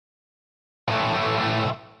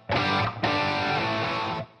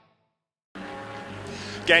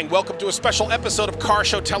Gang, welcome to a special episode of Car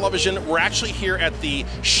Show Television. We're actually here at the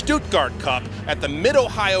Stuttgart Cup at the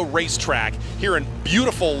Mid-Ohio Racetrack here in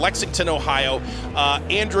beautiful Lexington, Ohio.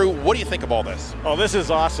 Andrew, what do you think of all this? Oh, this is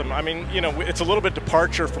awesome. I mean, you know, it's a little bit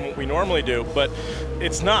departure from what we normally do, but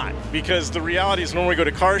it's not, because the reality is normally we go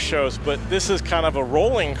to car shows, but this is kind of a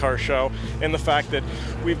rolling car show in the fact that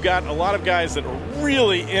we've got a lot of guys that are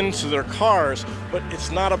really into their cars, but it's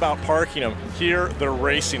not about parking them. Here, they're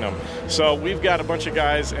racing them. So we've got a bunch of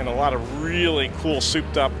guys and a lot of really cool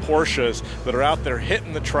souped up Porsches that are out there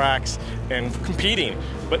hitting the tracks and competing.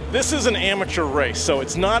 But this is an amateur race, so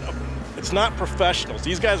it's not professionals.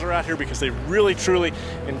 These guys are out here because they really, truly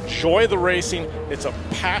enjoy the racing. It's a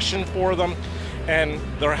passion for them, and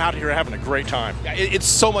they're out here having a great time. It's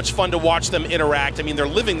so much fun to watch them interact. I mean, they're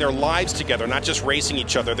living their lives together, not just racing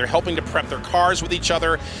each other. They're helping to prep their cars with each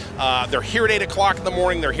other. They're here at 8 o'clock in the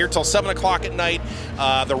morning. They're here till 7 o'clock at night.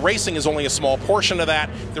 The racing is only a small portion of that.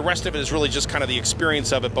 The rest of it is really just kind of the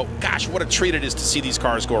experience of it. But gosh, what a treat it is to see these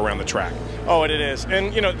cars go around the track. Oh, it is.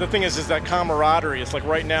 And, you know, the thing is that camaraderie. It's like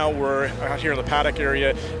right now we're out here in the paddock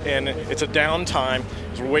area, and it's a downtime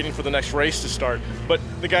as we're waiting for the next race to start. But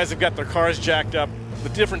the guys have got their cars jacked up. The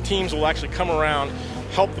different teams will actually come around,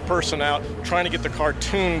 help the person out, trying to get the car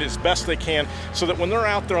tuned as best they can so that when they're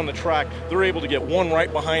out there on the track, they're able to get one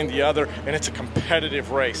right behind the other, and it's a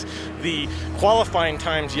competitive race. The qualifying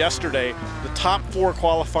times yesterday, the top 4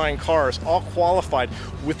 qualifying cars all qualified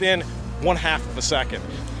within 1/2 of a second.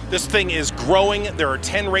 This thing is growing. There are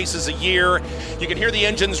 10 races a year. You can hear the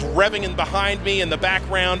engines revving in behind me in the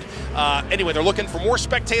background. Anyway, they're looking for more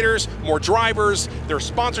spectators, more drivers. There are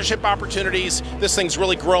sponsorship opportunities. This thing's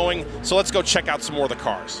really growing. So let's go check out some more of the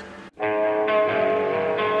cars.